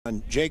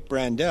on Jake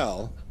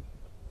Brandel.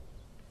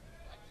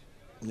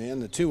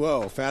 And the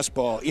 2-0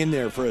 fastball in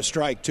there for a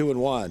strike,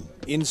 2-1.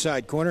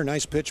 Inside corner,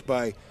 nice pitch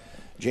by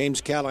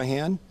James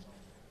Callahan.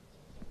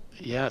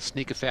 Yeah,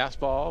 sneak a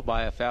fastball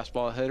by a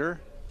fastball hitter.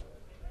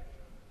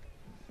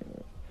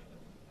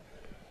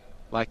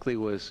 Likely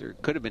was, or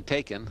could have been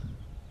taken.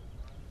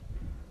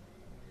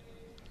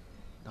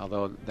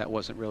 Although that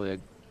wasn't really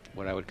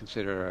what I would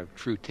consider a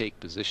true take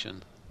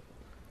position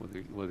with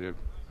one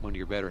of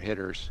your better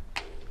hitters.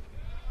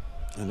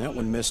 And that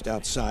one missed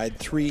outside,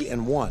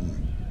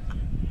 3-1.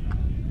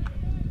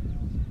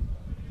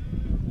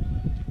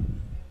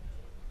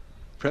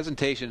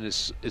 Presentation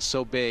is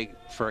so big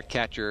for a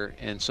catcher,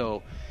 and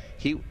so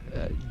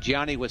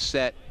Gianni was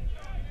set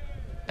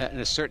in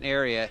a certain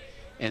area,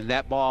 and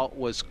that ball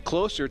was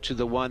closer to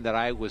the one that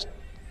I was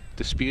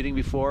disputing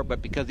before,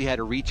 but because he had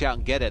to reach out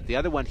and get it, the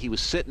other one he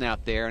was sitting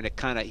out there, and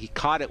he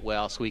caught it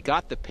well, so he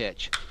got the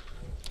pitch.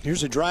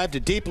 Here's a drive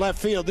to deep left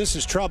field. This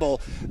is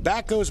trouble.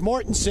 Back goes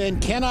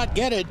Mortensen. Cannot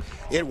get it.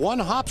 It one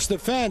hops the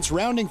fence.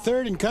 Rounding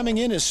third and coming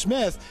in is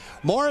Smith.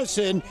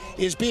 Morrison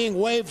is being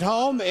waved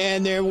home,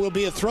 and there will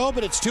be a throw,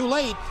 but it's too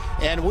late.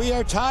 And we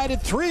are tied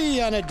at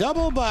 3 on a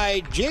double by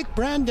Jake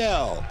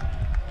Brandel.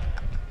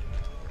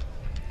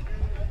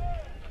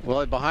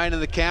 Well, behind in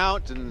the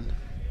count and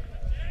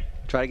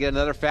try to get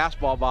another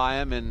fastball by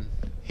him, and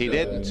he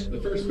didn't.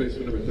 The first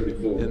baseman, number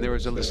 34. And there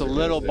was just a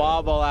little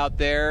bobble out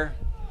there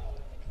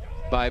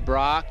by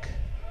Brock,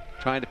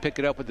 trying to pick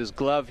it up with his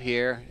glove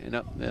here.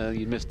 And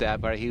you missed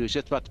that, but he was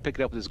just about to pick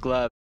it up with his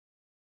glove.